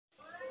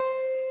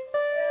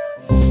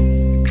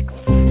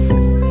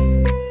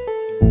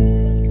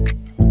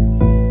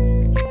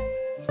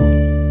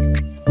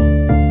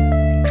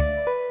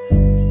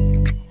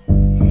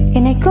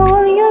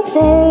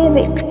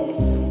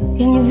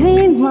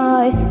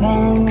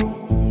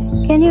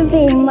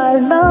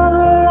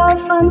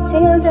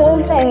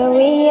the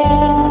very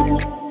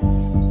end.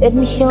 Let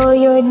me show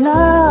your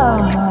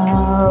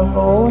love,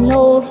 oh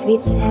no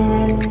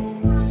pretend.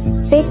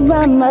 Stick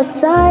by my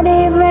side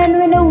even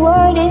when the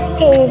world is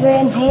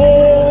caving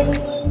in.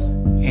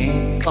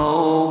 Hey,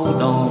 oh,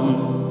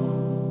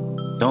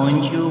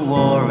 don't you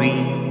worry.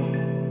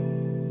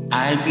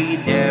 I'll be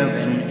there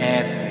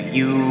whenever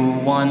you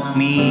want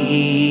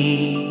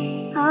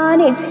me. I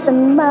need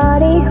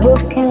somebody who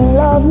can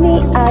love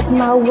me at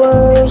my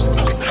worst.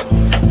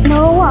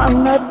 No,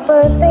 I'm not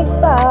perfect,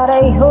 but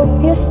I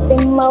hope you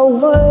sing my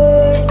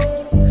words.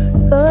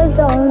 Cause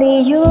only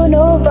you,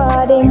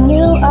 nobody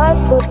knew I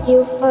put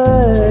you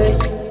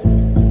first.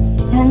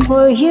 And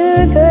for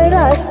you, girl,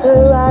 I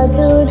swear I'll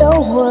do the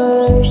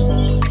worst.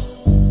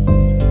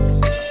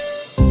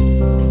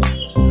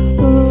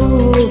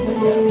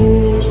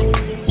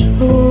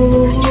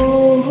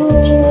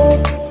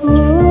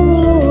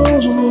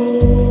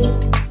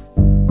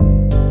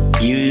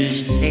 You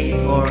stay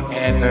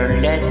forever,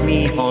 let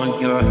me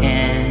hold your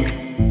hand.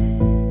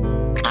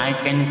 I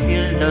can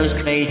feel those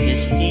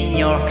places in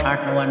your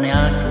heart no one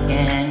else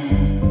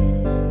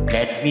can.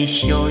 Let me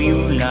show you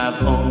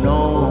love, oh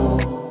no,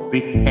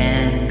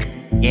 pretend.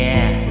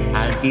 Yeah,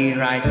 I'll be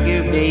right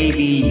here,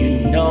 baby,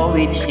 you know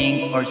it's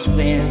sink or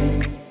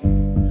swim.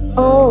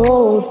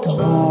 Oh,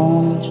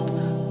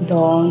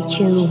 don't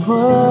you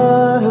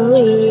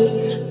worry,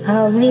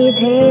 I'll be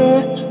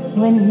there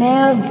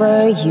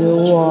whenever you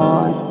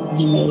want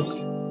me.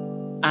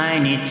 I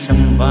need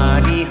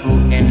somebody who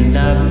can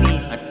love me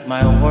at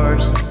my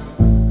worst.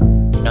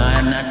 No,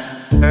 I'm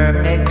not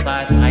perfect,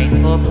 but I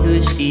hope you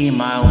see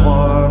my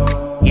worth.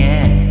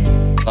 Yeah,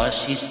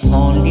 cause it's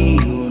only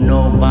you,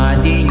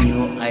 nobody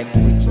knew I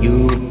put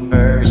you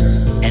first.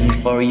 And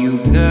for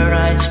you, girl,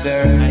 I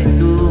swear I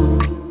do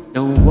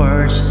the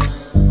worst.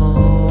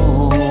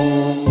 Oh,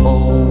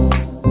 oh,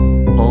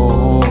 oh,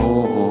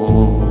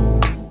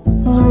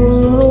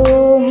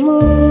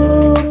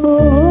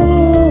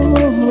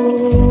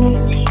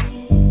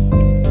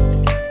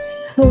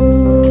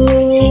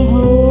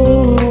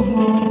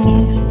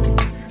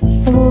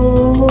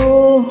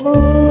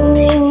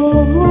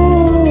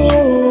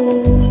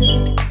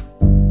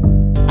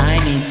 I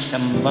need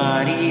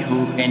somebody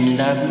who can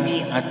love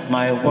me at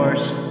my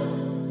worst.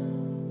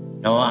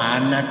 No,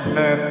 I'm not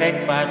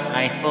perfect, but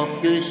I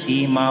hope you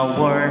see my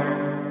worth.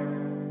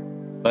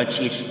 Cause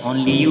it's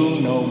only you,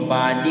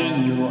 nobody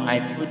knew I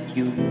put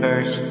you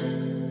first.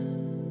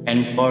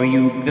 And for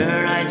you,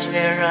 girl, I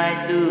swear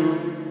I do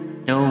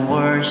the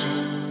worst.